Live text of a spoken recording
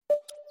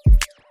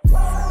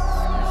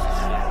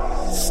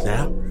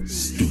Snap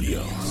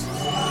Studios.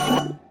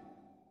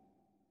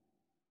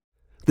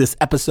 This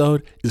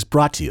episode is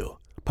brought to you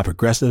by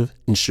Progressive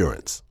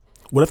Insurance.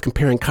 What if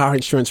comparing car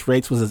insurance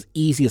rates was as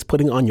easy as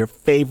putting on your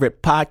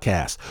favorite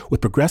podcast?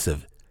 With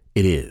Progressive,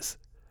 it is.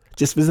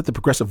 Just visit the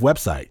Progressive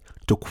website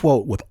to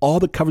quote with all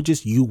the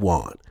coverages you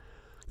want.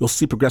 You'll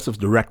see Progressive's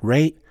direct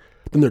rate,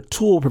 then their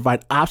tool will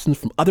provide options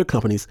from other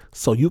companies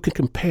so you can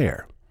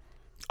compare.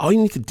 All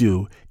you need to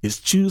do is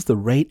choose the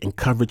rate and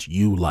coverage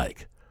you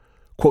like.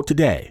 Quote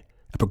today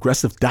at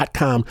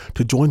Progressive.com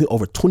to join the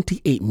over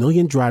 28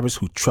 million drivers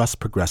who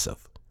trust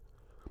Progressive.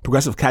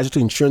 Progressive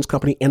Casualty Insurance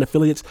Company and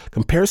Affiliates.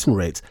 Comparison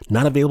rates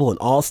not available in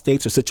all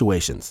states or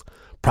situations.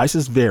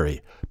 Prices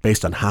vary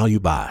based on how you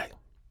buy.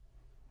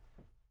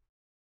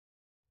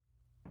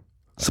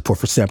 Support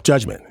for Snap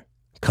Judgment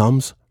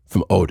comes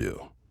from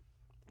Odoo.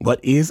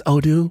 What is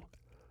Odoo?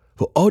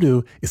 Well,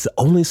 Odoo is the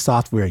only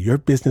software your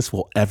business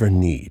will ever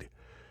need.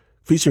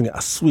 Featuring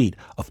a suite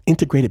of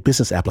integrated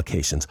business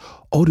applications,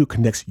 Odoo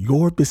connects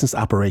your business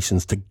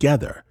operations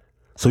together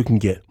so you can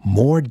get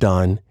more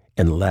done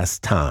in less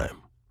time.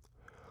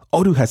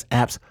 Odoo has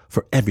apps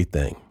for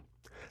everything: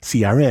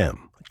 CRM,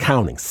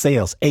 accounting,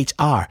 sales,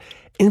 HR,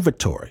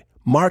 inventory,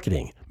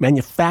 marketing,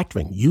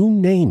 manufacturing, you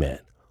name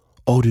it.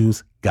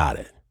 Odoo's got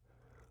it.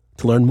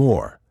 To learn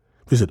more,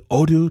 visit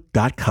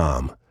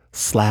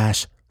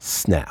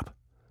odoo.com/snap.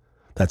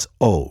 That's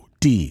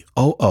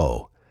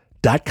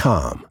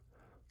odoo.com/snap.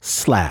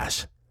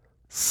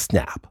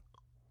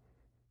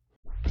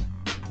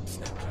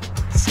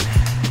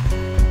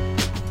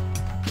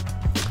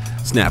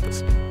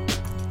 Snappers,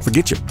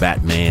 forget your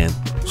Batman,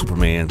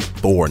 Superman,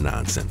 Thor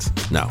nonsense.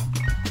 No,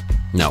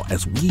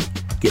 as we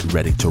get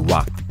ready to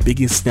rock the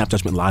biggest Snap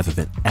Judgment Live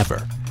event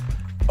ever,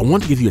 I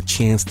want to give you a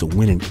chance to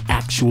win an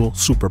actual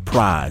super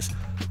prize,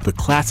 the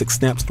classic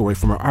Snap story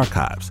from our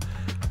archives.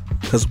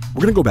 Because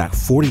we're going to go back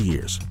 40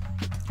 years,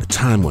 a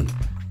time when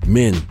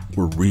men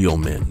were real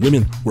men,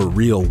 women were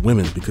real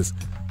women, because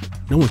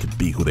no one could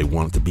be who they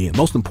wanted to be. And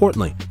most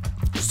importantly,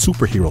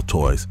 superhero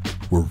toys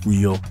were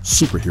real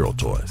superhero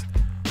toys.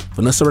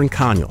 Vanessa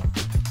Rancano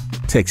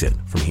takes it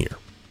from here.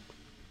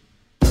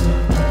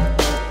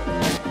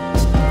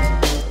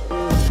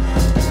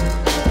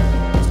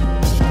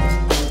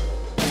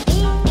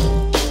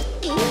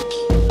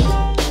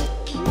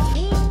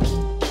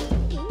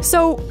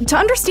 So, to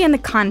understand the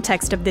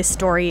context of this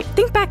story,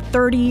 think back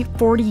 30,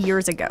 40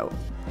 years ago,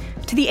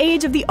 to the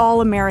age of the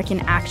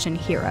all-American action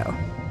hero.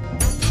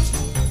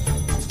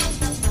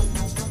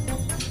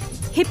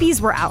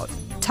 Hippies were out,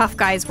 tough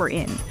guys were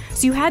in,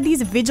 so you had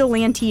these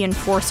vigilante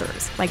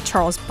enforcers like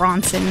Charles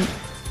Bronson,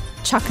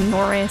 Chuck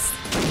Norris,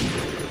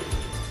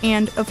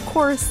 and, of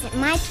course... It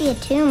might be a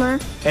tumor.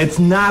 It's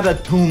not a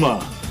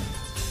tumor.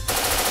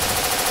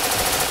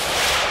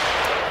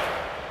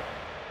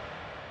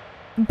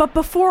 But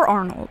before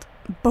Arnold,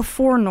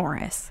 before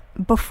Norris,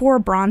 before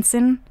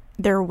Bronson,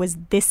 there was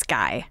this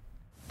guy.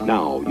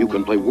 Now you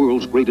can play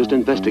world's greatest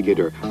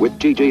investigator with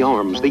J.J.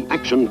 Arms, the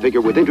action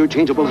figure with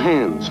interchangeable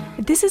hands.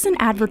 This is an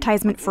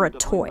advertisement for a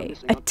toy,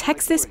 a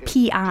Texas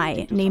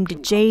PI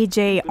named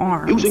J.J.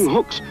 Arms. Using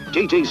hooks,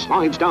 J.J.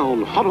 slides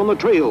down, hot on the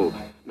trail.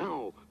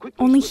 Now,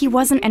 only he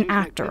wasn't an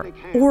actor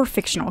or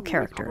fictional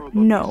character.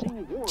 No,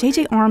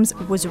 J.J. Arms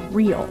was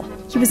real.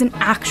 He was an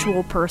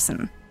actual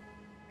person.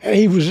 And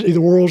he was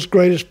the world's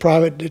greatest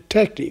private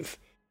detective.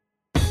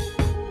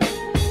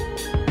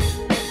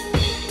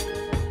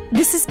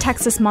 This is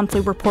Texas Monthly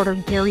reporter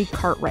Gary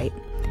Cartwright.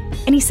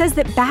 And he says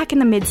that back in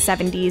the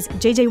mid-'70s,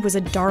 JJ was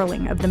a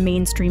darling of the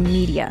mainstream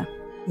media.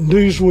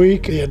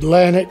 Newsweek, The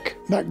Atlantic,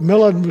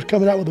 Macmillan was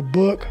coming out with a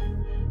book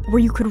where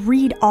you could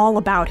read all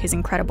about his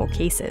incredible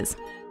cases.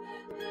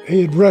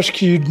 He had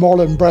rescued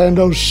Marlon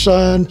Brando's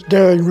son,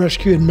 daring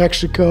rescue in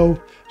Mexico,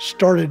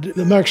 started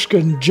the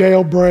Mexican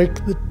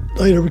jailbreak that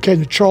later became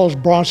the Charles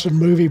Bronson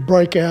movie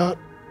Breakout.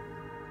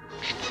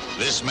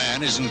 This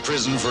man is in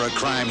prison for a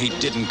crime he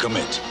didn't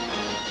commit.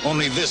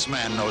 Only this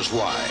man knows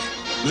why.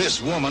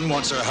 This woman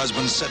wants her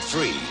husband set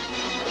free.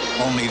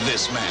 Only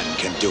this man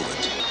can do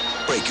it.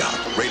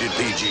 Breakout, rated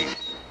PG.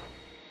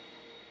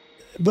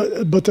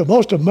 But the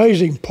most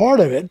amazing part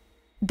of it...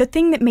 The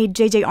thing that made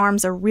J.J.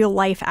 Arms a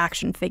real-life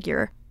action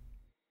figure.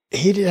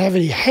 He didn't have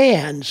any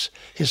hands.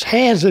 His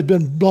hands had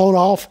been blown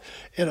off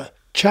in a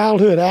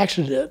childhood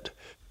accident.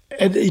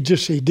 And he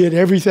did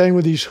everything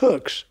with these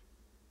hooks.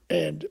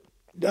 And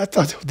I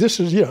thought, this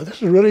is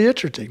really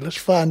interesting. Let's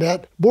find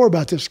out more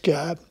about this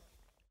guy.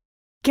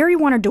 Gary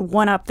wanted to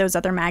one-up those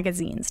other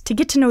magazines to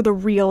get to know the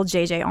real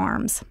J.J.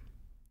 Arms.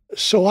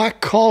 So I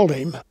called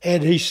him,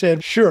 and he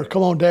said, sure,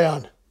 come on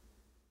down.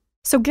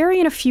 So Gary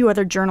and a few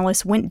other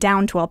journalists went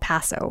down to El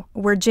Paso,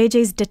 where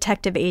JJ's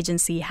detective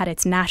agency had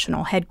its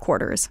national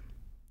headquarters.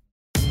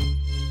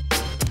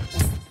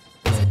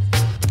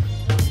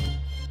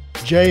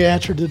 Jay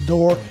answered the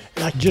door,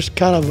 and I just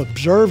kind of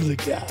observed the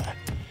guy.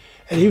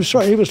 And he was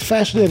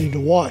fascinating to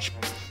watch.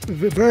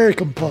 Very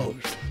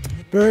composed,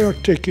 very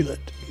articulate,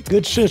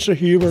 good sense of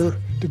humor,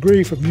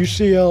 degree from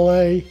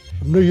UCLA,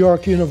 from New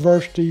York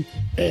University,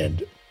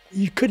 and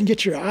you couldn't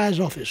get your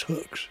eyes off his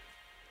hooks.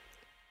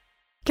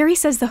 Gary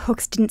says the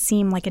hooks didn't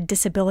seem like a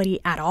disability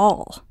at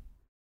all.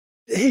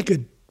 He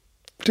could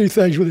do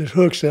things with his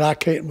hooks that I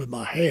can't with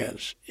my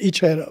hands. Each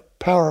had a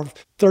power of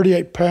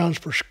 38 pounds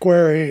per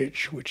square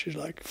inch, which is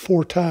like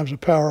 4 times the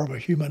power of a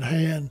human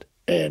hand.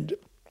 And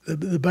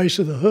the base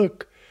of the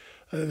hook,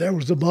 there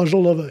was the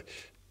muzzle of a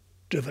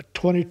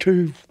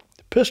 .22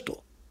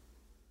 pistol.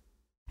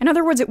 In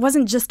other words, it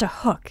wasn't just a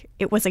hook,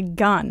 it was a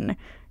gun.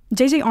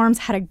 J.J. Arms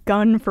had a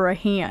gun for a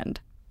hand.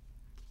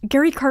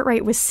 Gary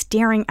Cartwright was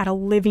staring at a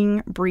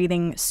living,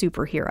 breathing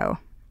superhero.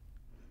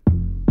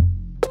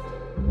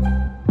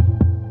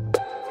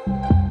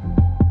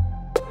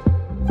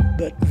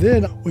 But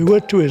then we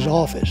went to his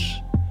office,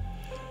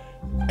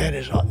 and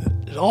his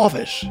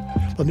office,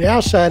 from the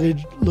outside, it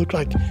looked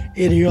like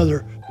any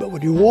other. But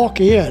when you walk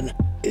in,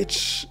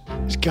 it's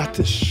got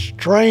this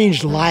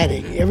strange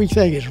lighting.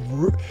 Everything is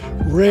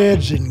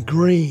reds and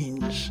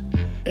greens.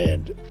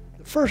 And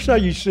the first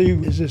thing you see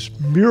is this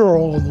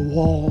mural on the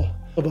wall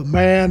of a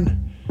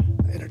man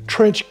in a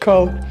trench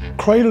coat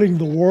cradling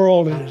the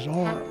world in his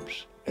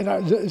arms. And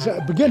as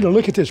I began to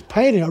look at this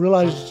painting, I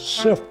realized it's a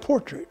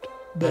self-portrait,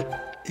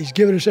 but he's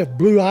giving himself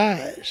blue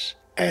eyes,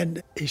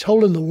 and he's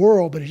holding the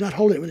world, but he's not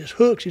holding it with his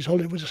hooks, he's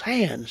holding it with his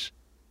hands.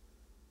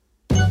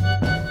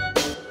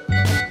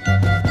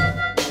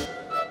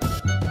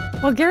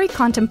 While Gary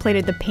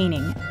contemplated the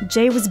painting,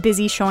 Jay was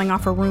busy showing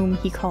off a room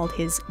he called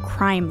his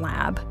crime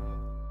lab.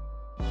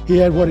 He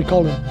had what he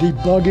called a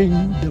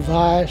debugging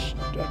device,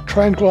 a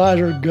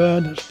tranquilizer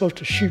gun that's supposed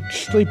to shoot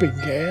sleeping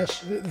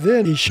gas.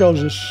 Then he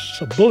shows us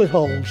some bullet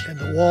holes in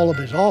the wall of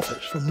his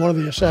office from one of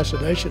the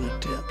assassination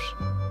attempts.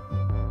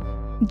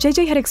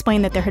 JJ had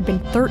explained that there had been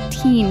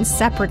 13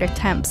 separate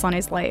attempts on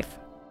his life.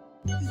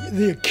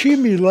 The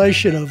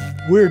accumulation of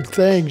weird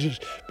things is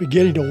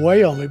beginning to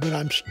weigh on me, but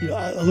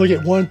I look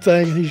at one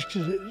thing and he's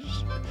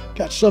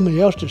got something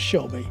else to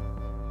show me.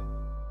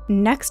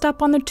 Next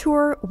up on the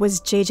tour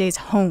was JJ's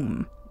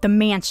home, the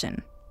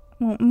mansion.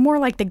 Well, more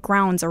like the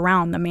grounds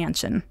around the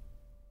mansion.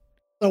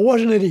 There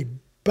wasn't any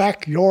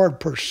backyard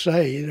per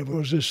se. There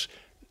was this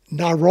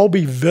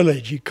Nairobi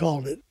village, he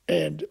called it,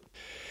 and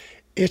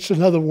it's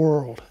another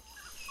world.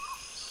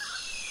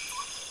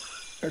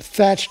 There are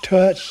thatched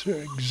huts, there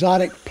are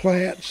exotic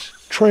plants,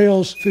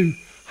 trails through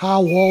high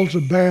walls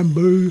of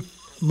bamboo,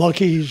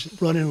 monkeys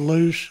running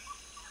loose.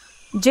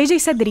 JJ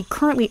said that he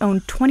currently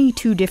owned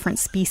 22 different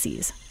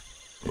species.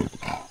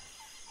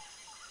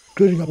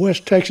 Including a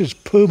West Texas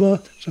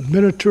puma, some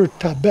miniature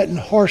Tibetan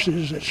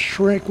horses that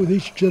shrink with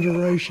each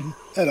generation,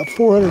 and a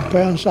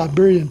 400-pound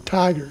Siberian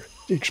tiger.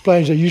 He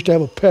explains they used to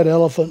have a pet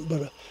elephant,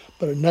 but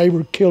a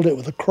neighbor killed it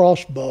with a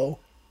crossbow.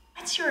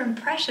 What's your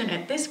impression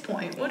at this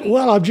point?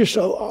 Well,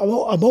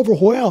 I'm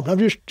overwhelmed. I'm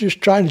just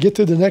trying to get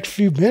through the next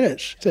few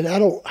minutes. And I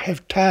don't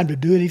have time to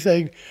do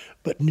anything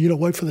but,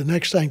 wait for the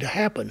next thing to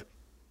happen.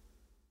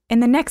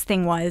 And the next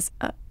thing was,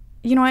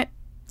 you know what?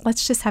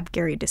 Let's just have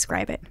Gary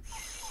describe it.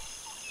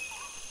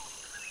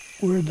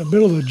 We're in the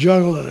middle of the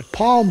jungle and a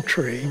palm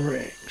tree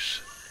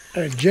rings.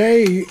 And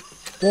Jay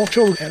walks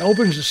over and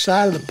opens the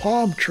side of the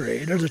palm tree,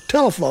 and there's a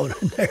telephone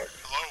in there.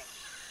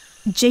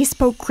 Jay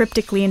spoke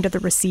cryptically into the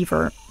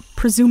receiver,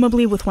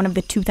 presumably with one of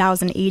the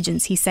 2,000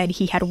 agents he said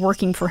he had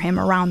working for him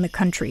around the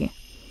country.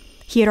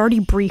 He had already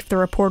briefed the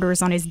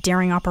reporters on his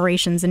daring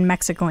operations in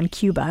Mexico and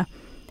Cuba,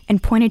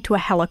 and pointed to a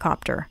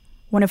helicopter,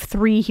 one of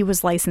 3 he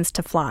was licensed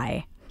to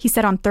fly. He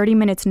said on 30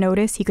 minutes'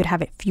 notice he could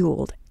have it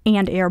fueled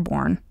and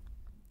airborne.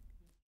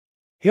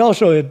 He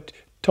also had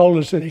told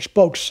us that he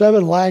spoke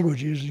 7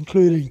 languages,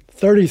 including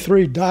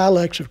 33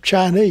 dialects of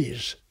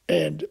Chinese.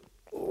 And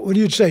when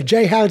you'd say,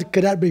 Jay, how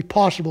could that be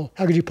possible?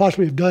 How could you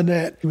possibly have done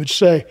that? He would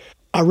say,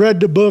 I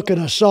read the book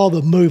and I saw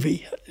the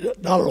movie. I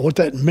don't know what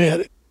that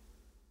meant.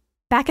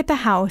 Back at the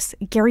house,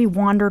 Gary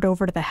wandered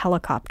over to the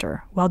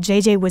helicopter while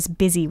JJ was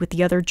busy with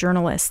the other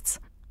journalists.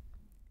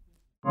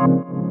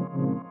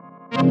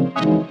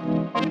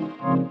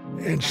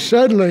 And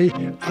suddenly,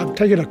 I'm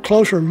taking a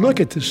closer look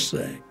at this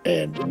thing.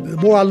 And the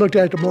more I looked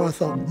at it, the more I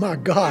thought, my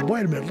God,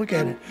 wait a minute, look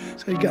at it.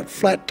 So you got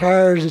flat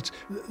tires,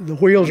 the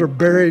wheels are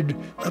buried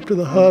up to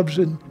the hubs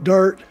in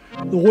dirt.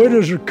 The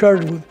windows are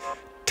covered with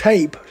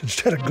tape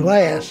instead of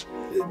glass.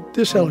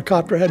 This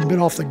helicopter hadn't been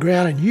off the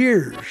ground in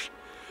years.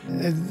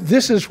 And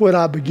this is when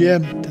I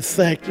began to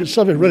think there's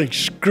something really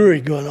screwy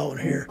going on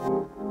here.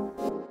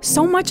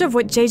 So much of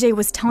what JJ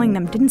was telling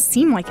them didn't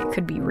seem like it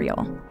could be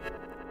real.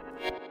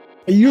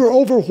 You're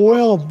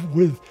overwhelmed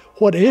with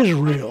what is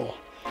real.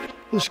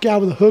 This guy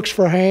with the hooks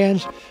for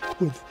hands,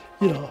 with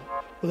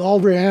all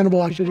the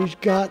animal that he's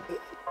got,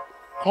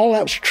 all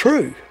that's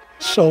true.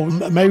 So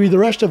maybe the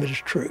rest of it is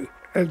true.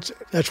 And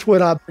that's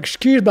when I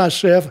excused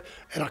myself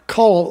and I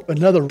called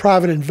another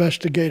private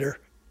investigator.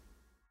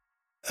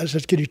 I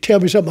said, can you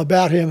tell me something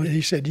about him? And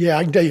he said, yeah,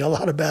 I can tell you a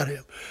lot about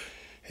him.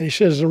 And he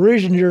says, the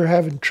reason you're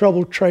having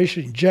trouble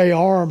tracing J.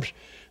 Arms,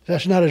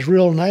 that's not his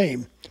real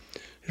name.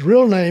 His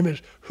real name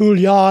is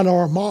Julian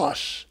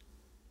Armas.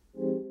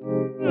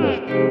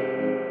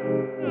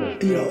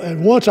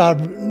 And once I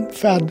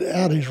found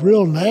out his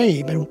real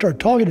name and started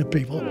talking to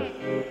people,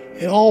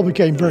 it all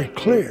became very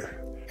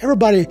clear.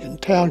 Everybody in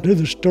town knew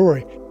the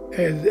story,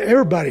 and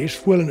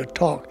everybody's willing to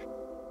talk.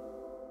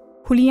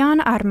 Julian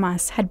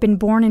Armas had been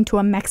born into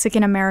a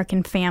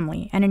Mexican-American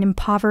family in an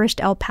impoverished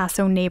El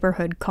Paso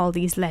neighborhood called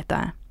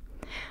Isleta.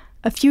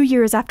 A few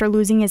years after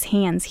losing his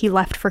hands, he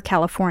left for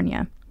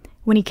California.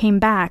 When he came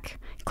back,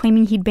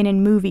 claiming he'd been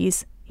in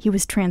movies, he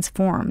was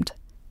transformed.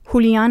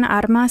 Julian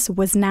Armas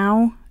was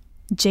now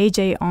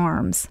J.J.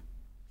 Arms.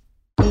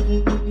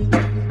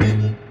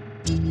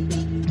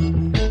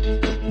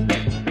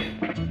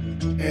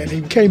 And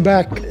he came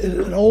back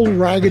in an old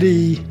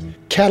raggedy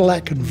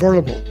Cadillac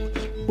convertible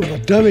with a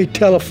dummy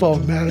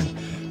telephone mounted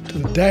to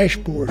the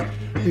dashboard.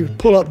 He would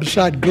pull up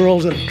beside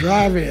girls at a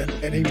drive-in,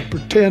 and he would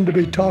pretend to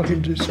be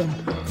talking to some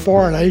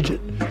foreign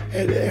agent.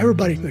 And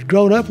everybody who had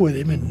grown up with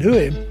him and knew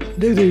him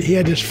knew that he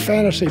had this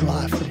fantasy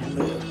life that he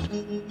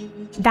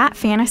lived. That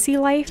fantasy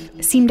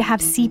life seemed to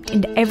have seeped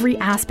into every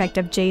aspect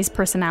of Jay's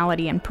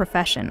personality and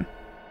profession.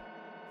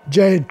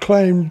 Jay had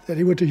claimed that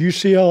he went to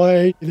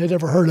UCLA, and they'd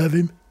never heard of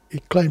him. He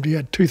claimed he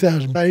had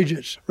 2,000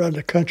 agents around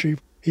the country.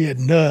 He had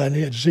none.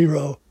 He had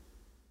zero.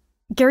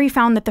 Gary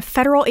found that the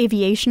Federal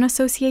Aviation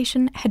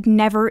Association had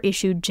never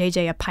issued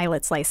JJ a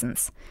pilot's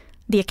license.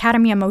 The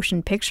Academy of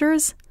Motion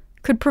Pictures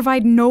could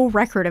provide no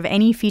record of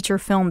any feature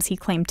films he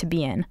claimed to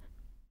be in.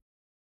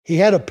 He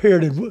had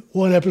appeared in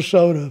one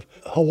episode of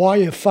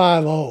Hawaii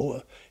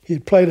Five-0. He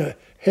had played a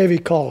heavy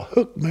called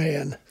Hook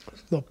Man.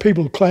 The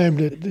people claimed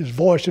that his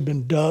voice had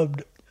been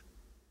dubbed.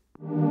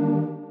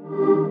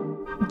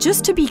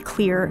 Just to be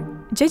clear,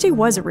 JJ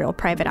was a real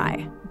private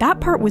eye. That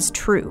part was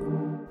true.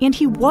 And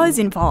he was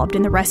involved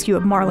in the rescue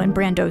of Marlon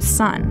Brando's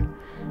son.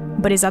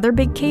 But his other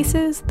big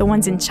cases, the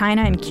ones in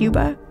China and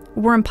Cuba,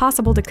 were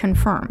impossible to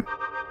confirm.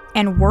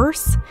 And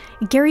worse,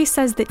 Gary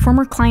says that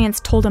former clients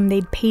told him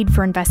they'd paid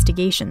for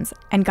investigations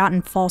and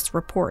gotten false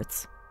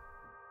reports.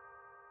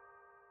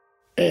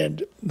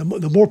 And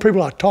the more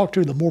people I talked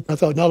to, the more I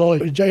thought, not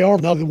only is Jay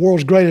Arms not the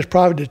world's greatest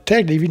private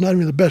detective, he's not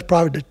even the best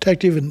private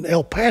detective in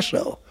El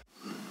Paso.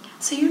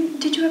 So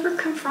did you ever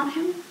confront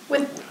him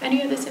with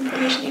any of this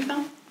information you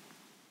found?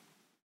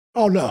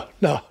 Oh, no,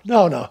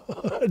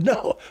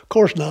 of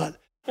course not.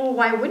 Well,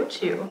 why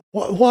wouldn't you?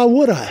 Why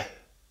would I?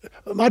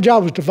 My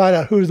job was to find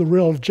out who the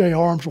real Jay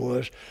Arms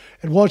was.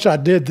 And once I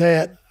did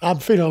that, I'm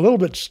feeling a little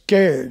bit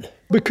scared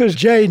because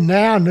Jay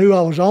now knew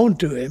I was on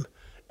to him.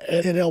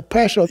 And in El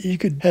Paso, you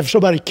could have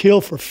somebody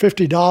killed for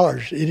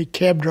 $50. Any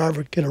cab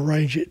driver can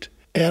arrange it.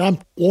 And I'm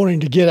wanting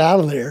to get out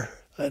of there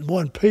in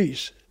one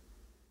piece.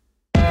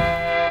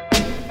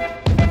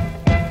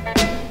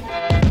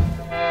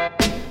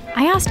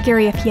 I asked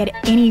Gary if he had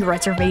any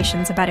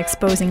reservations about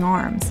exposing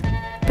Arms.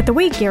 But the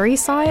way Gary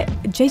saw it,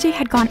 JJ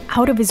had gone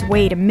out of his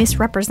way to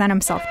misrepresent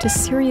himself to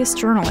serious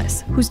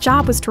journalists whose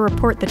job was to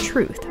report the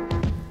truth.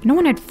 No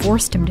one had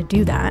forced him to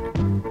do that.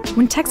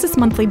 When Texas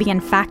Monthly began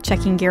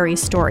fact-checking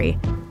Gary's story,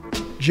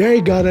 Jay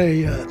got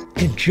an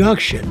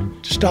injunction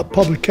to stop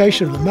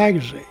publication of the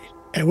magazine.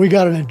 And we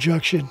got an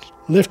injunction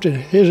lifting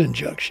his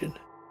injunction.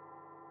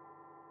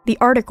 The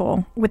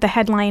article, with the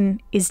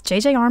headline, "Is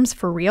JJ Arms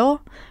for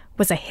Real?"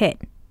 was a hit.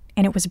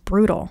 And it was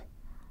brutal.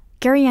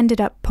 Gary ended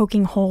up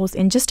poking holes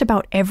in just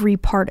about every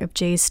part of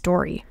Jay's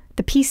story.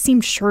 The piece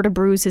seemed sure to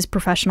bruise his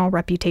professional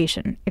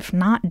reputation, if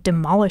not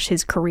demolish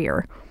his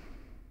career.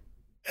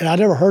 And I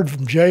never heard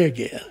from Jay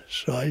again.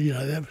 So,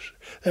 that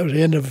was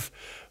the end of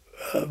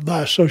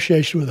my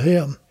association with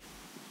him.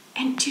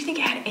 And do you think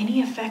it had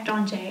any effect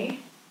on Jay?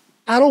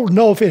 I don't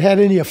know if it had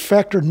any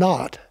effect or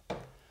not.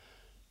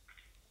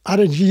 I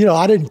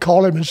didn't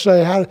call him and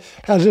say,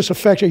 how's this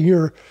affecting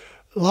your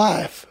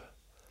life?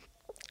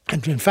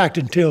 And in fact,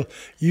 until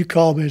you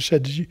called me and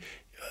said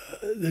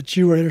that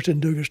you were interested in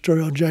doing a story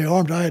on Jay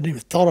Arms, I hadn't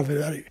even thought of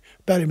it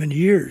about him in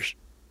years.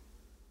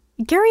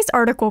 Gary's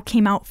article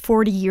came out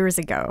 40 years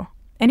ago.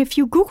 And if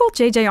you Google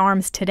JJ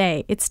Arms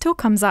today, it still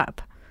comes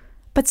up.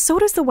 But so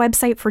does the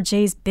website for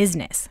Jay's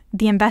business,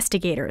 The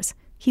Investigators.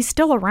 He's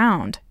still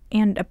around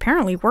and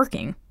apparently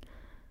working.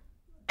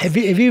 Have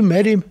you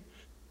met him?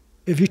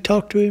 Have you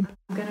talked to him?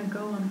 I'm going to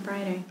go on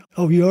Friday.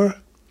 Oh, you are?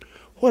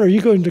 What, are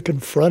you going to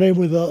confront him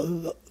with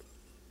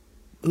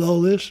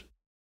all this?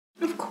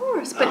 Of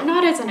course, but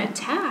not as an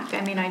attack. I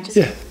mean, I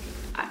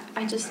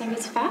just think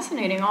it's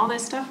fascinating, all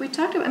this stuff we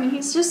talked about. I mean,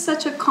 he's just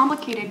such a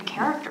complicated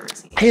character.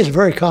 He is a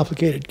very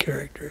complicated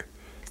character.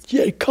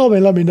 Yeah, call me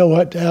and let me know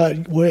how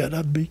it went.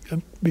 I'd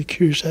be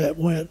curious how it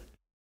went.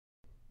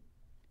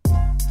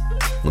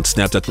 When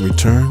Snap Judgment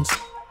returns,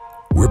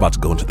 we're about to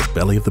go into the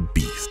belly of the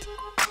beast.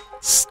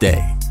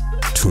 Stay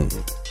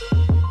tuned.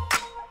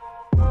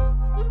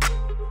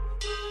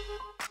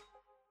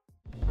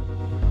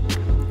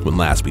 When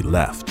last we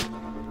left,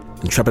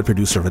 intrepid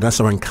producer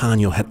Vanessa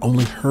Rancaño had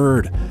only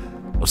heard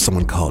of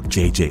someone called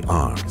J.J.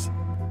 Arms.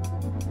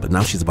 But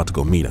now she's about to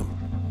go meet him,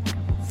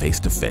 face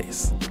to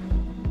face.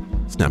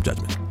 Snap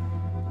Judgment.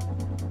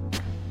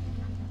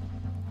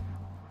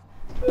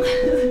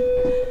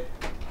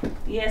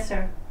 Yes,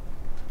 sir.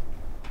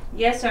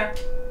 Yes, sir.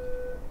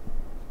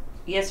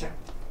 Yes, sir.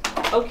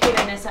 Okay,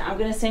 Vanessa, I'm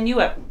going to send you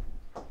up.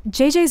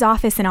 JJ's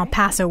office in El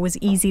Paso was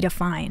easy to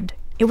find.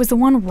 It was the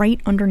one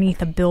right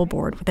underneath a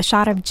billboard with a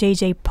shot of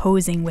JJ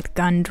posing with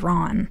gun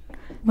drawn.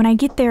 When I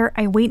get there,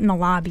 I wait in the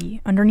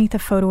lobby, underneath a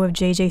photo of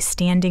JJ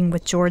standing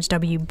with George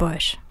W.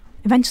 Bush.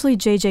 Eventually,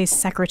 JJ's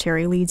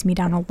secretary leads me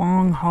down a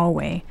long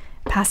hallway,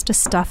 past a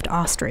stuffed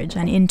ostrich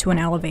and into an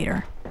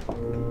elevator.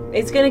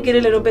 It's gonna get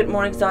a little bit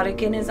more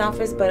exotic in his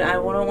office, but I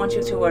don't want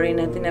you to worry.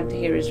 Nothing up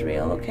here is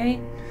real, okay?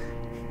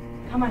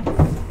 Come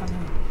on.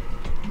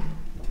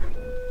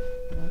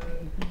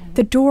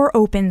 The door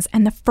opens,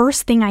 and the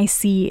first thing I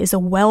see is a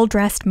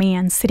well-dressed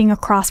man sitting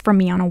across from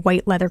me on a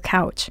white leather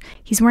couch.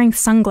 He's wearing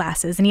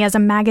sunglasses, and he has a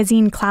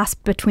magazine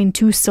clasped between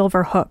two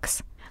silver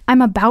hooks. I'm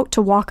about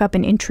to walk up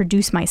and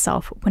introduce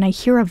myself when I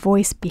hear a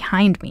voice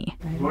behind me.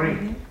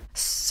 Morning.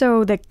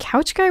 So the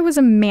couch guy was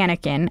a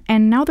mannequin,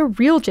 and now the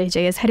real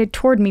JJ is headed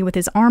toward me with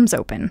his arms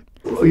open.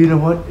 Well, you know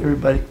what?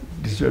 Everybody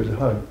deserves a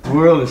hug. The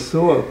world is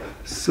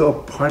so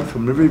apart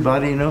from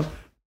everybody, you know?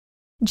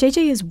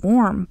 JJ is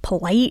warm,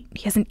 polite,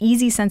 he has an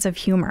easy sense of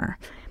humor.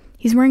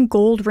 He's wearing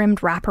gold-rimmed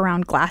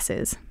wraparound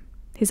glasses.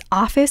 His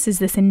office is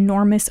this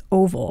enormous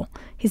oval.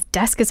 His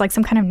desk is like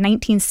some kind of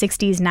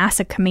 1960s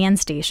NASA command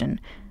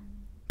station.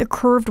 The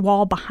curved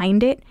wall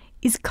behind it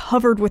is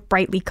covered with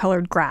brightly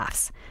colored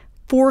graphs.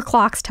 4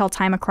 clocks tell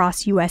time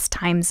across U.S.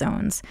 time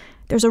zones.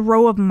 There's a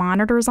row of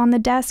monitors on the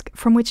desk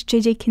from which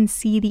JJ can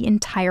see the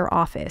entire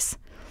office.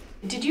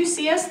 Did you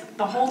see us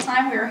the whole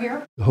time we were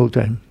here? The whole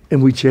time.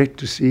 And we checked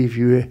to see if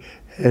you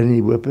had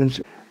any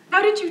weapons.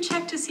 How did you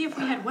check to see if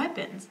we had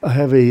weapons? I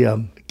have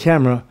a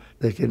camera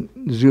that can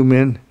zoom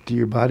in to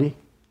your body. Is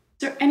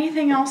there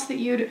anything else that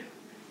you'd...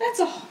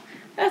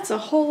 That's a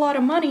whole lot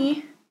of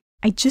money.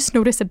 I just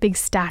noticed a big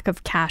stack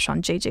of cash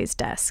on JJ's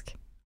desk.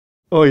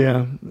 Oh,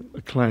 yeah.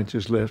 A client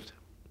just left.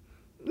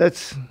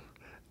 That's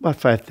about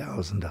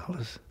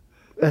 $5,000.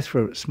 That's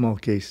for a small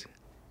case.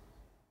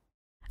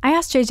 I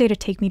asked JJ to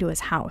take me to his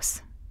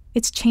house.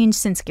 It's changed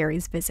since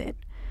Gary's visit.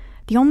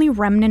 The only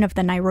remnant of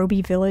the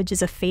Nairobi village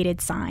is a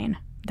faded sign.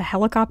 The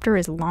helicopter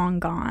is long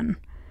gone.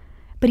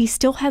 But he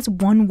still has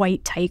one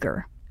white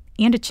tiger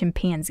and a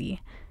chimpanzee,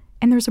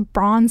 and there's a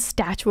bronze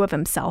statue of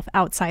himself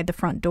outside the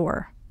front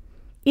door.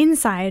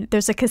 Inside,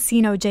 there's a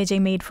casino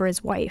JJ made for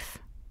his wife.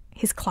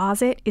 His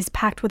closet is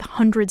packed with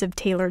hundreds of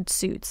tailored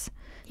suits.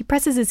 He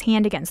presses his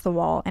hand against the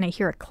wall, and I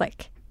hear a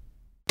click.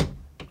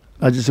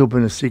 I just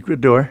opened a secret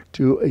door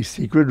to a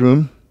secret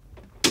room.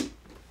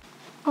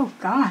 Oh,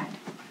 God.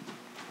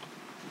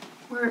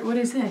 What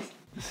is this?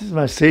 This is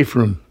my safe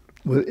room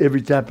with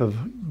every type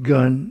of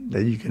gun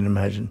that you can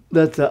imagine.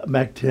 That's a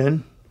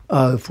MAC-10,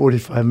 a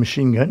 45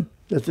 machine gun.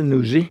 That's a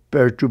Uzi,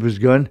 paratrooper's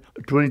gun,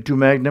 a 22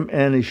 Magnum,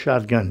 and a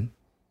shotgun.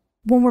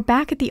 When we're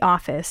back at the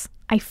office,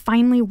 I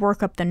finally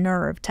work up the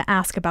nerve to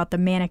ask about the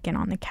mannequin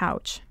on the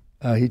couch.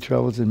 He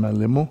travels in my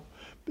limo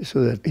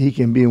so that he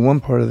can be in one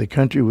part of the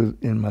country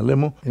in my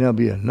limo, and I'll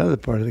be in another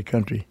part of the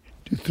country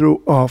to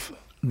throw off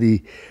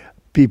the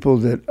people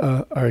that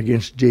are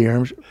against J.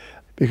 Arms,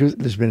 because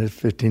there's been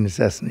 15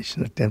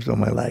 assassination attempts on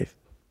my life.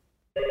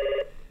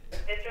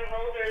 Mr.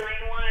 Holder,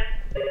 line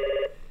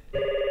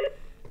 1.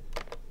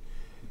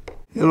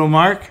 Hello,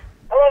 Mark.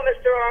 Hello,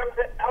 Mr.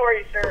 Arms. How are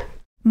you, sir?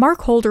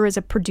 Mark Holder is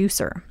a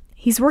producer.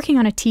 He's working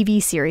on a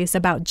TV series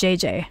about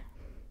JJ.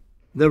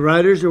 The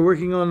writers are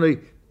working on the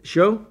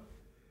show?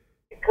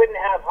 You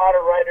couldn't have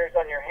hotter writers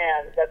on your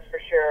hands, that's for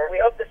sure.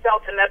 We hope to sell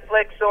to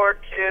Netflix or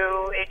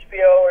to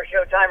HBO or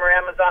Showtime or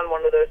Amazon,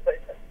 one of those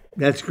places.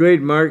 That's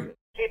great, Mark.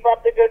 Keep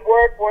up the good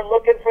work. We're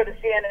looking for the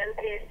CNN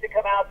piece to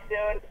come out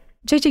soon.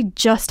 JJ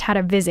just had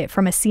a visit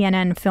from a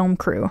CNN film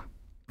crew.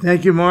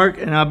 Thank you, Mark,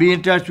 and I'll be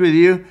in touch with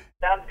you.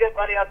 Sounds good,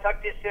 buddy. I'll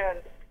talk to you soon.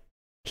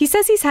 He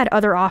says he's had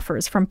other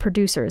offers from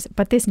producers,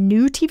 but this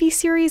new TV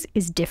series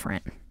is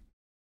different.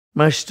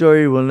 My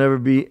story will never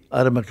be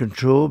out of my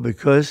control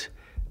because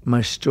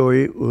my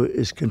story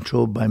is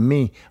controlled by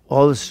me.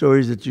 All the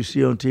stories that you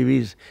see on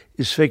TV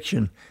is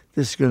fiction.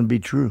 This is going to be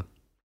true.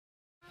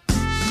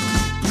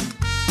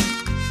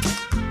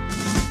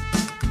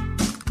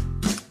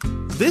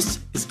 This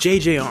is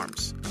J.J.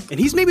 Arms, and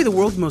he's maybe the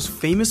world's most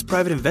famous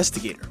private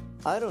investigator.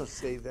 I don't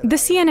say that. The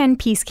CNN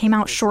piece came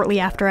out shortly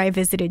after I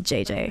visited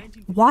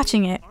JJ.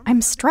 Watching it,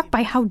 I'm struck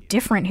by how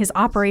different his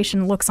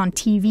operation looks on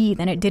TV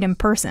than it did in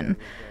person.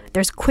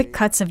 There's quick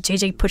cuts of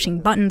JJ pushing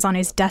buttons on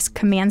his desk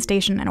command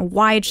station and a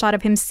wide shot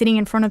of him sitting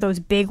in front of those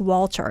big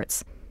wall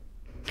charts.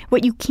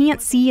 What you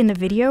can't see in the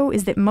video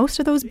is that most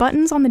of those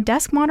buttons on the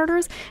desk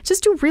monitors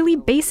just do really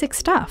basic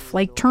stuff,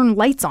 like turn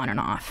lights on and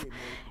off.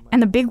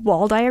 And the big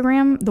wall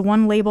diagram, the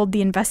one labeled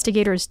the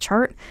investigator's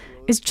chart,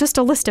 is just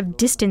a list of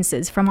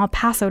distances from El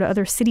Paso to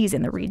other cities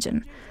in the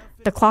region.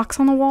 The clocks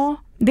on the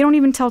wall, they don't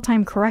even tell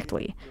time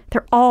correctly.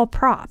 They're all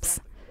props.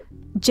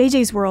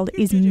 JJ's world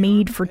is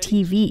made for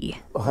TV.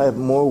 I have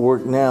more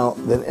work now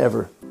than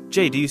ever.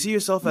 Jay, do you see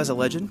yourself as a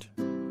legend?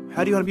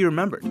 How do you want to be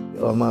remembered?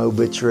 On my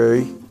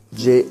obituary,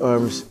 J.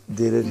 Arms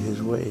did it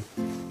his way.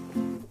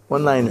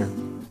 One-liner.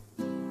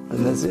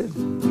 And that's it.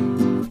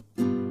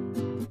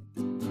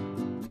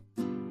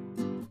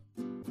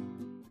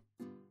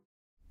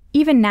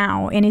 Even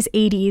now, in his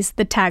 80s,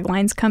 the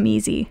taglines come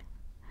easy.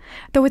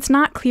 Though it's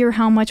not clear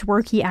how much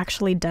work he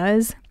actually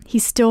does,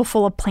 he's still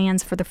full of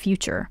plans for the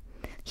future.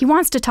 He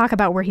wants to talk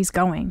about where he's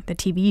going, the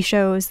TV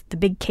shows, the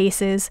big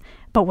cases,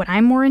 but what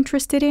I'm more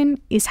interested in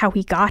is how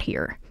he got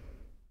here.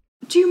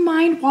 Do you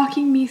mind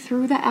walking me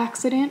through the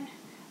accident?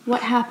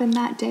 What happened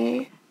that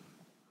day?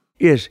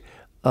 Yes.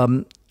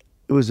 It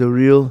was a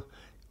real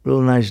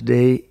nice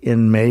day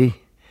in May,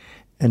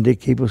 and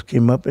Dick Caples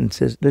came up and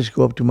says, let's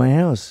go up to my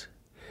house.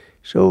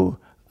 So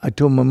I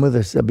told my mother,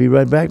 I said, I'll be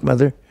right back,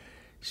 Mother.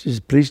 She says,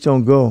 please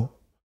don't go.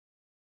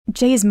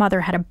 Jay's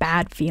mother had a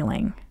bad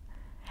feeling.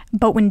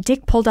 But when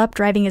Dick pulled up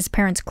driving his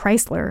parents'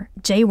 Chrysler,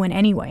 Jay went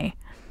anyway.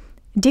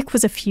 Dick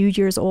was a few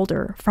years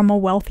older, from a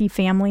wealthy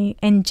family,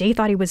 and Jay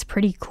thought he was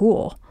pretty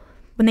cool.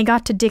 When they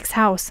got to Dick's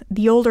house,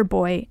 the older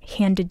boy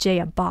handed Jay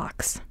a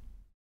box.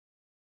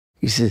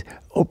 He says,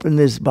 open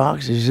this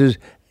box, he says,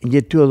 and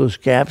get 2 of those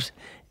caps,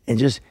 and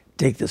just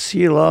take the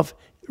seal off,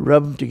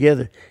 rub them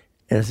together.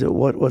 And I said,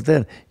 what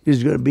then?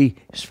 These are going to be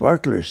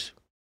sparklers.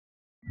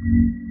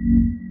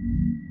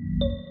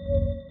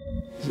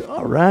 He said,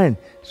 all right.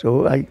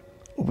 So I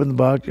opened the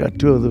box, got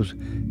 2 of those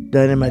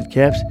dynamite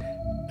caps.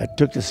 I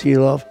took the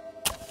seal off.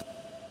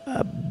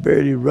 I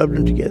barely rubbed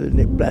them together, and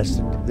they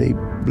blasted. They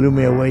blew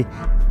me away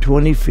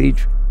 20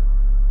 feet.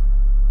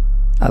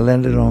 I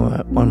landed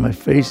on my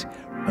face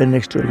right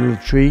next to a little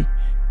tree,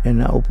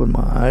 and I opened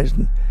my eyes,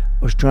 and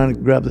I was trying to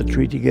grab the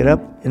tree to get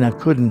up, and I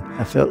couldn't.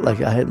 I felt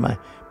like I had my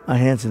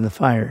hands in the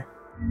fire.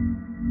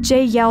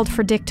 Jay yelled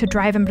for Dick to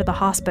drive him to the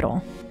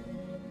hospital.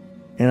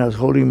 And I was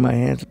holding my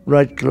hands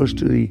right close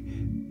to the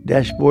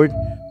dashboard,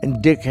 and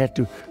Dick had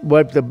to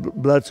wipe the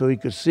blood so he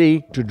could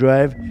see to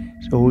drive.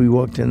 So we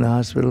walked in the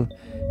hospital,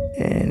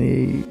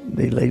 and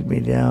they laid me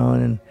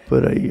down and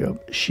put a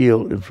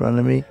shield in front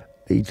of me.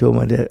 He told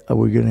my dad,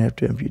 we're going to have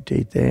to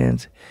amputate the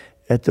hands.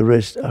 At the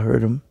wrist, I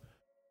hurt him.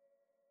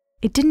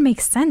 It didn't make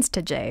sense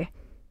to Jay.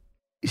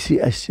 You see,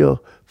 I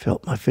still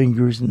felt my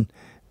fingers and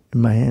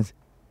my hands.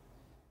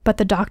 But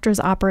the doctors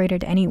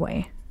operated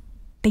anyway.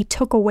 They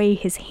took away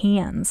his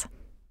hands.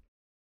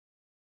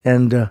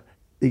 And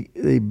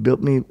they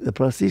built me the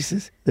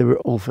prosthesis. They were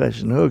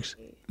old-fashioned hooks.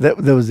 That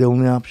was the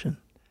only option.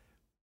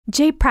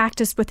 Jay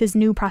practiced with his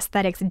new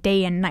prosthetics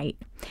day and night.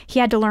 He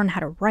had to learn how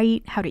to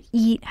write, how to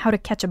eat, how to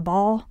catch a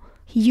ball.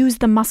 He used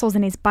the muscles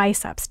in his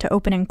biceps to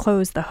open and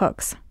close the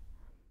hooks.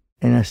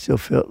 And I still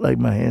felt like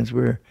my hands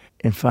were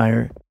in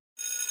fire.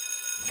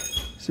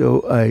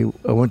 So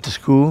I went to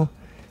school,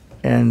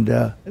 and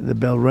the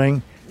bell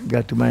rang.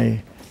 Got to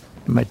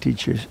my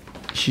teacher.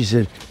 She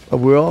said,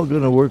 we're all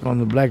going to work on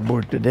the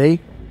blackboard today.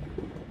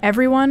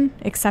 Everyone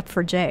except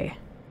for Jay.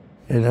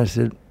 And I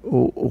said,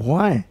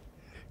 why?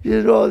 She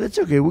said, that's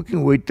okay. We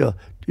can wait till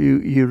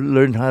you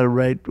learn how to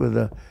write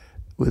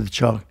with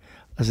chalk.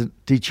 I said,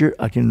 teacher,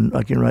 I can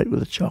write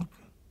with a chalk.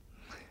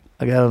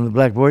 I got on the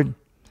blackboard,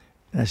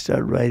 and I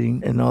started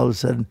writing, and all of a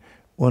sudden,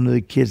 one of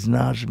the kids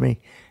nudged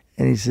me,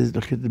 and he says,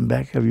 look at the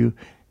back of you.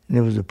 And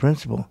it was the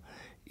principal.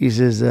 He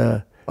says,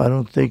 I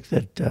don't think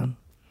that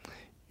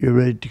you're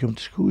ready to come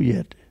to school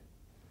yet.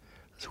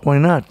 I said, why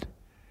not?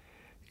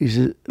 He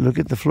said, look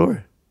at the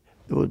floor.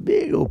 There was a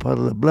big old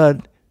puddle of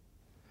blood.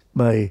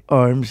 My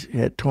arms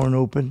had torn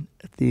open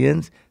at the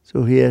ends,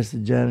 so he asked the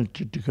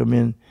janitor to come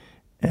in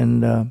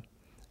and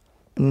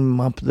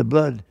mop the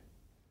blood.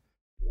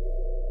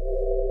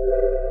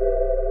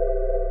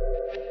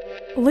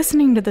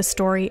 Listening to the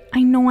story,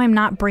 I know I'm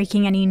not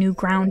breaking any new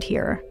ground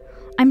here.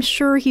 I'm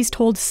sure he's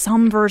told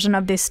some version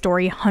of this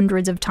story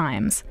hundreds of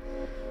times.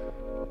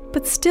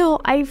 But still,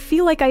 I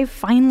feel like I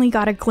finally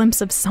got a glimpse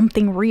of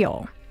something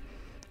real.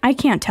 I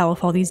can't tell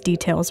if all these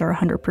details are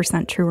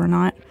 100% true or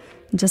not,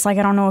 just like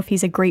I don't know if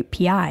he's a great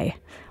PI.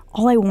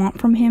 All I want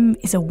from him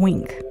is a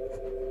wink.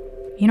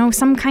 You know,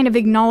 some kind of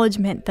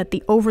acknowledgement that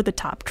the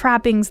over-the-top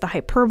trappings, the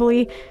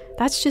hyperbole,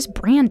 that's just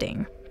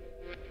branding.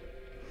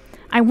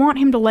 I want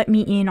him to let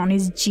me in on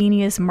his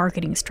genius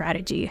marketing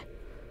strategy.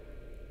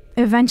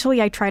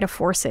 Eventually, I try to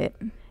force it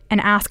and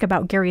ask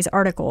about Gary's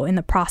article in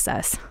the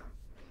process.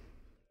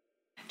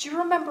 Do you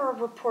remember a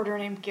reporter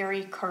named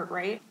Gary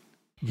Cartwright?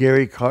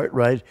 Gary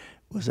Cartwright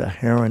was a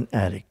heroin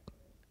addict.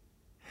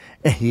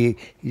 And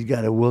he's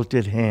got a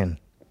wilted hand.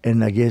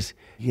 And I guess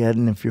he had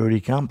an inferiority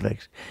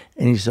complex.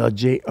 And he saw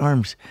Jay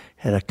Arms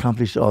had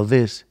accomplished all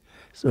this,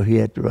 so he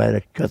had to write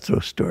a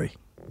cutthroat story.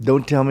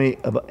 Don't tell me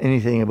about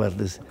anything about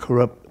this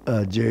corrupt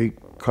Jerry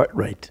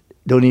Cartwright.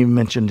 Don't even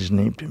mention his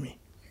name to me.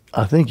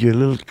 I think you're a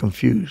little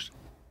confused.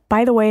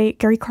 By the way,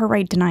 Gary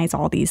Cartwright denies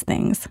all these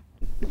things.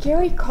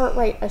 Gary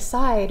Cartwright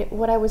aside,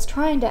 what I was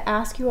trying to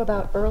ask you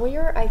about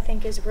earlier, I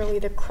think is really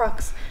the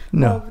crux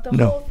of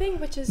the whole thing,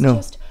 which is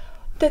just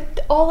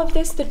that all of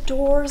this, the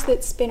doors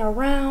that spin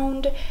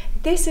around,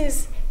 this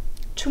is,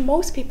 to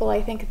most people,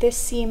 I think this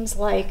seems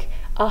like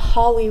a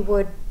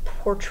Hollywood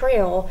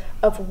portrayal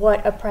of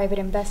what a private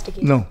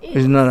investigator is. No,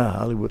 it's not a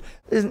Hollywood.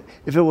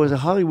 If it was a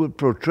Hollywood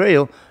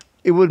portrayal,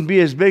 it wouldn't be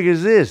as big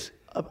as this.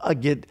 I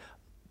get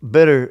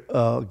better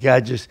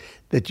gadgets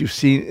that you've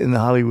seen in the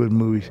Hollywood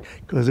movies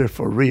because they're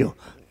for real.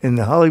 And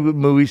the Hollywood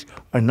movies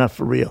are not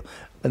for real.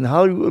 In the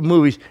Hollywood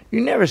movies,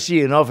 you never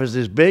see an office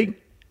this big.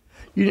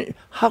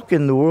 How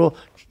can the world,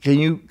 can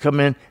you come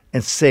in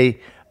and say,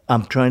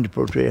 I'm trying to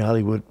portray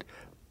Hollywood,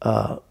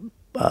 portray?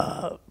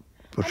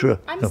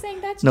 I'm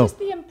saying that's just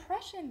the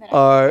impression that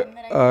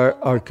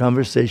our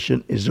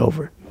conversation is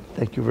over.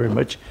 Thank you very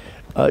much.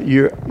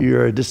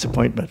 You're a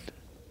disappointment.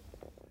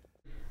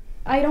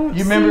 I don't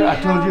You remember see I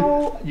told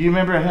how... you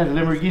remember I had a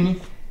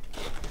Lamborghini?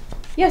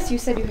 Yes, you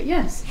said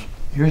yes.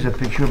 Here's a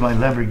picture of my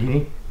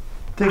Lamborghini.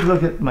 Take a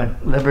look at my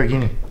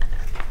Lamborghini.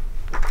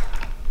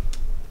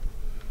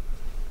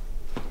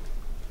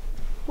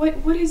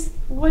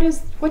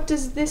 What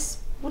does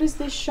this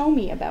show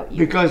me about you?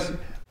 Because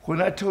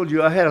when I told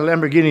you I had a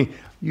Lamborghini,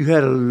 you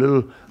had a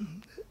little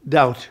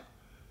doubt.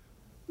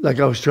 Like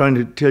I was trying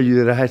to tell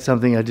you that I had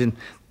something I didn't.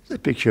 It's a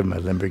picture of my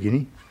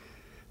Lamborghini.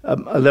 A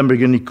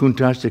Lamborghini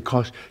Countach that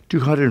cost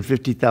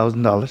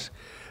 $250,000.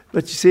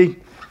 But you see,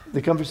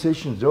 the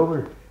conversation's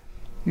over.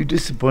 You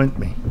disappoint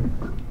me.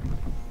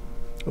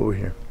 Over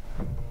here.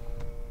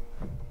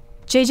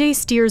 JJ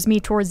steers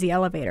me towards the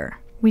elevator.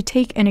 We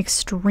take an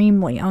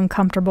extremely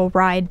uncomfortable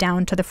ride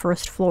down to the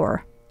first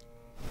floor.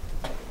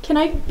 Can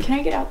I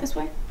get out this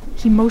way?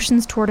 He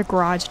motions toward a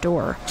garage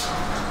door.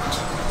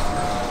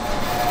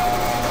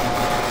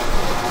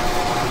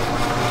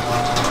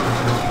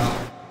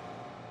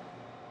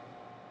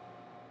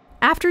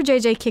 After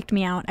JJ kicked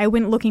me out, I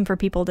went looking for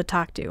people to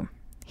talk to.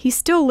 He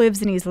still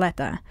lives in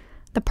Isleta,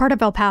 the part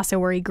of El Paso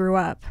where he grew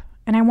up,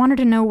 and I wanted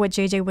to know what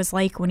JJ was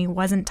like when he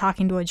wasn't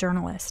talking to a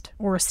journalist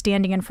or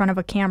standing in front of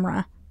a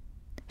camera.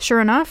 Sure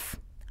enough,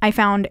 I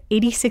found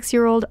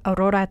 86-year-old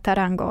Aurora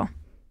Tarango.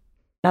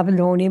 I've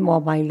known him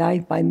all my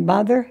life. My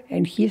mother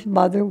and his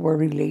mother were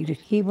related.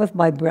 He was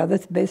my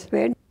brother's best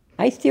friend.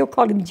 I still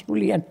call him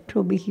Julian.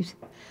 To me, he's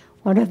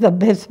one of the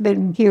best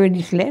men here in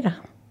Isleta.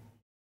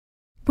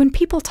 When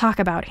people talk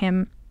about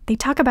him, they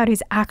talk about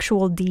his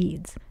actual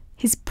deeds,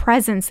 his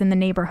presence in the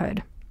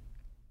neighborhood.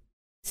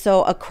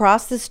 So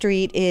across the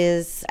street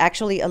is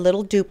actually a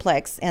little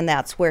duplex, and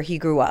that's where he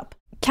grew up.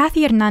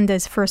 Kathy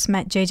Hernandez first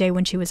met JJ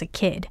when she was a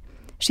kid.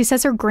 She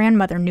says her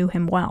grandmother knew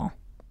him well.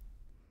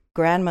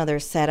 Grandmother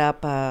set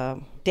up a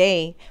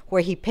day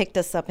where he picked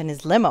us up in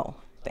his limo,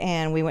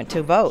 and we went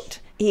to vote.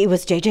 It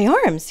was J.J.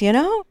 Arms, you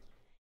know?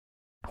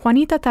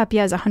 Juanita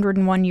Tapia is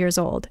 101 years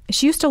old.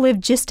 She used to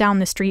live just down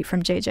the street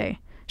from JJ.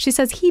 She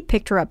says he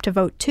picked her up to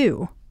vote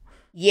too.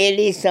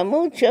 Jay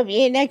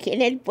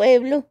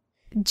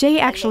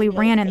actually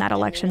ran in that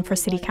election for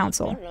city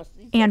council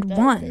and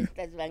won.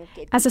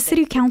 As a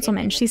city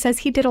councilman, she says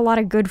he did a lot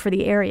of good for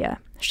the area.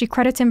 She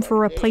credits him for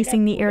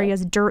replacing the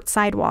area's dirt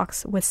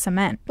sidewalks with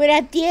cement.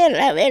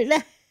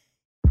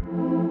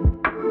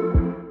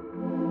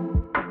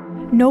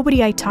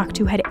 Nobody I talked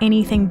to had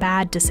anything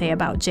bad to say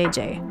about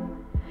JJ.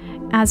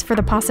 As for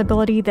the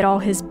possibility that all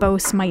his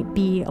boasts might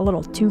be a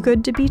little too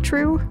good to be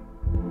true,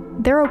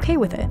 they're okay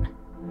with it.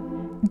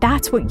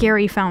 That's what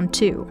Gary found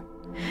too.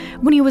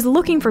 When he was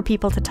looking for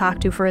people to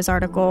talk to for his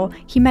article,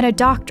 he met a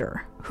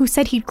doctor who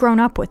said he'd grown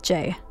up with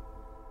Jay.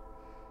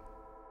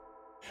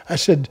 I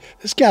said,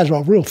 this guy's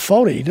a real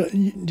phony.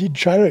 Did you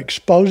try to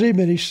expose him?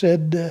 And he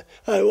said,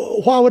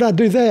 why would I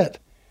do that?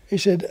 He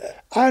said,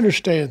 I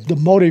understand the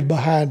motive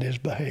behind his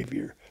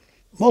behavior.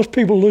 Most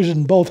people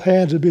losing both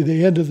hands would be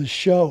the end of the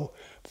show.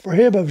 For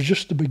him, it was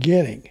just the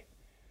beginning.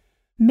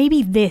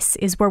 Maybe this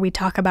is where we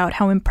talk about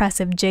how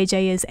impressive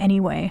JJ is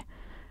anyway,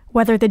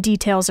 whether the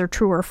details are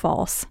true or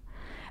false,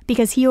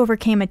 because he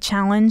overcame a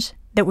challenge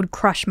that would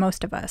crush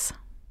most of us.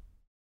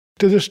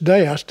 To this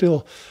day, I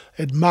still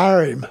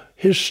admire him.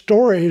 His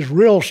story, his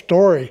real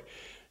story,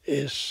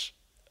 is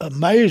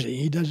amazing.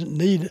 He doesn't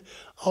need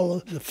all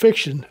of the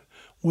fiction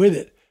with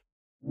it.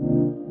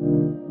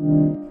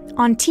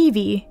 On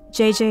TV,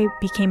 JJ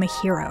became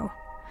a hero,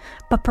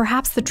 but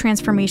perhaps the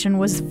transformation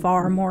was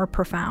far more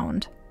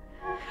profound.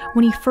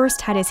 When he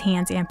first had his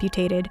hands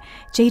amputated,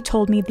 Jay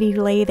told me that he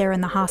lay there in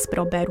the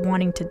hospital bed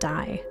wanting to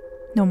die.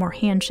 No more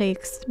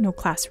handshakes, no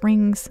class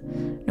rings,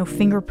 no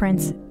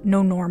fingerprints,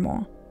 no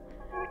normal.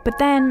 But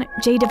then,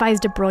 Jay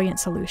devised a brilliant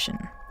solution.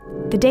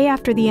 The day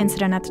after the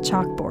incident at the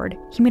chalkboard,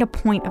 he made a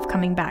point of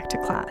coming back to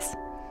class.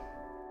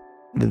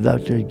 The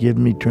doctor had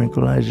given me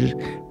tranquilizers,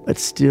 but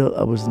still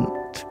I was in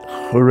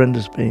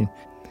horrendous pain.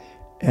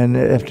 And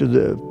after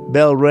the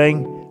bell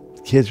rang,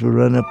 the kids would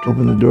run up to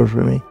open the door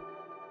for me.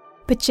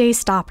 But Jay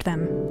stopped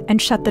them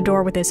and shut the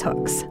door with his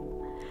hooks.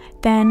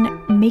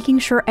 Then, making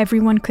sure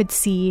everyone could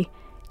see,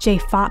 Jay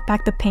fought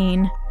back the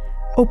pain,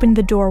 opened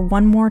the door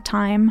one more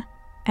time,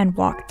 and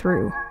walked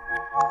through.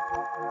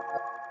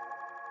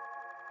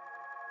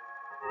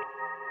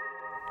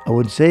 I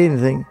wouldn't say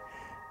anything,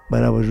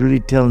 but I was really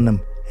telling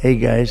them, hey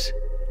guys,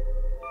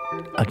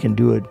 I can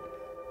do it.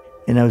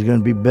 And I was going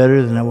to be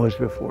better than I was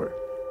before.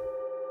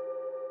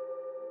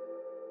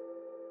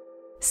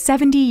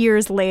 70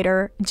 years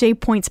later, Jay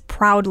points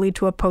proudly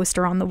to a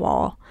poster on the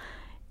wall.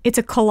 It's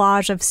a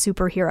collage of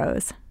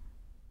superheroes.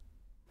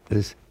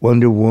 There's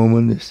Wonder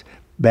Woman, there's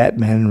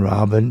Batman and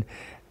Robin,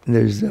 and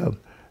there's that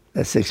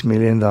 $6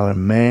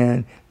 Million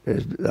Man,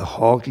 there's the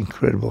Hulk,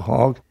 Incredible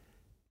Hulk.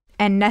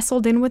 And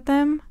nestled in with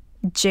them,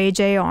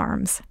 J.J.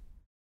 Arms.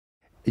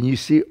 and you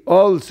see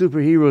all the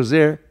superheroes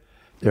there,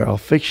 they're all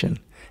fiction,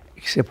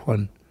 except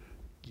one.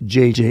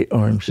 J.J.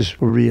 Arms is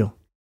for real.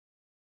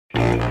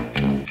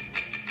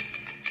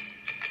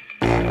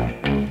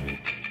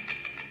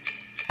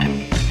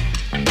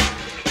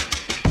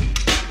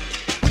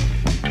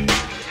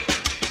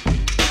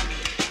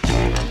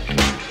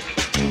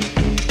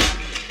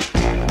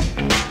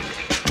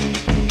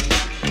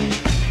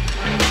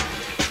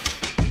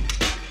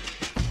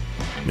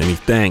 Many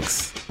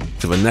thanks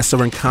to Vanessa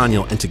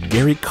Rancano and to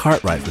Gary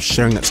Cartwright for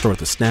sharing that story with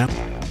the Snap.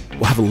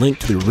 We'll have a link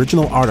to the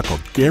original article,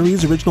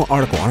 Gary's original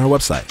article, on our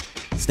website,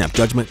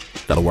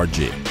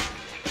 snapjudgment.org.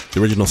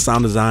 The original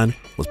sound design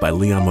was by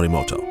Leon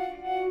Morimoto.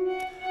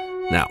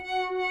 Now,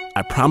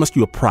 I promised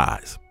you a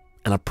prize,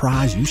 and a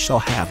prize you shall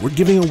have. We're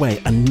giving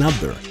away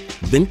another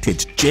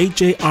vintage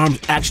J.J. Arms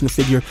action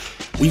figure.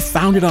 We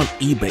found it on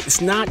eBay.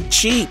 It's not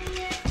cheap,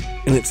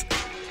 and it's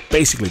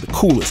basically the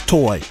coolest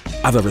toy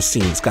I've ever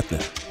seen. It's got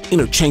the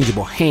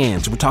interchangeable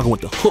hands. We're talking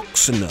with the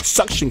hooks and the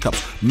suction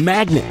cups,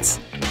 magnets.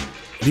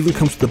 It even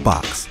comes with the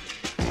box.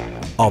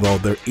 Although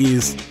there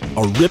is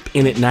a rip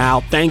in it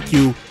now. Thank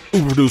you,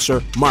 Uber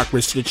producer Mark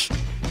Ristich.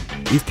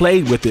 We've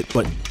played with it,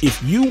 but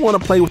if you want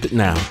to play with it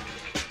now,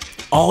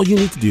 all you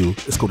need to do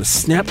is go to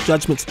Snap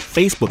Judgment's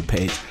Facebook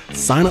page,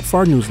 sign up for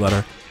our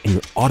newsletter, and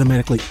you're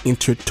automatically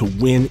entered to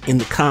win in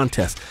the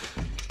contest.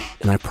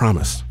 And I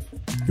promise,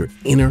 your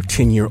inner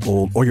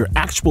 10-year-old or your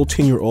actual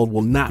 10-year-old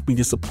will not be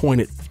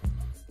disappointed.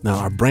 Now,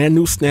 our brand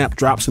new Snap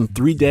drops in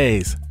 3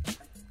 days.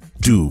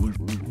 Do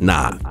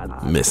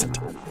not miss it.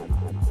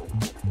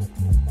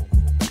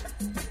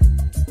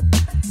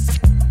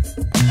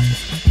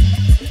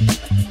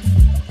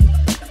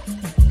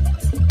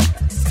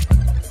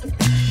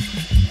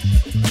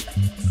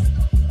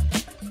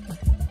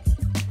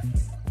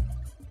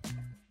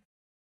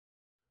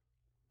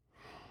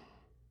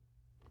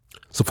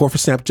 Support for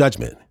Snap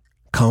Judgment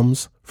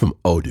comes from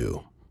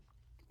Odoo.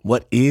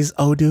 What is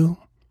Odoo?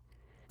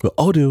 Well,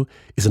 Odoo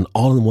is an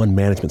all-in-one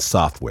management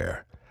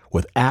software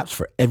with apps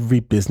for every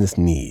business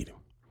need.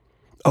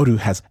 Odoo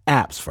has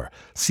apps for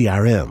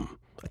CRM,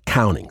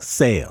 accounting,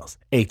 sales,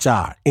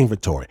 HR,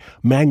 inventory,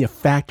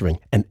 manufacturing,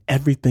 and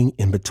everything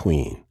in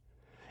between.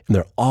 And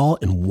they're all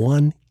in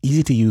one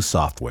easy-to-use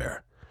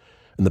software.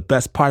 And the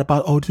best part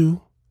about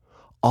Odoo?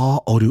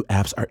 All Odoo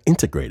apps are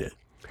integrated,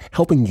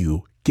 helping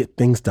you get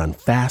things done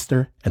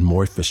faster and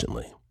more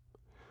efficiently.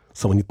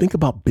 So when you think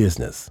about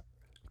business,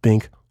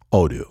 think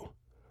Odoo.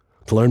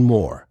 To learn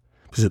more,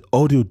 visit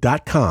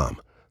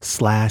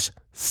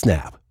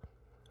odoo.com/snap.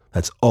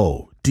 That's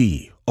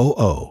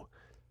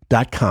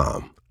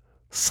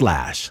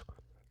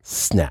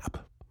ODOO.com/snap.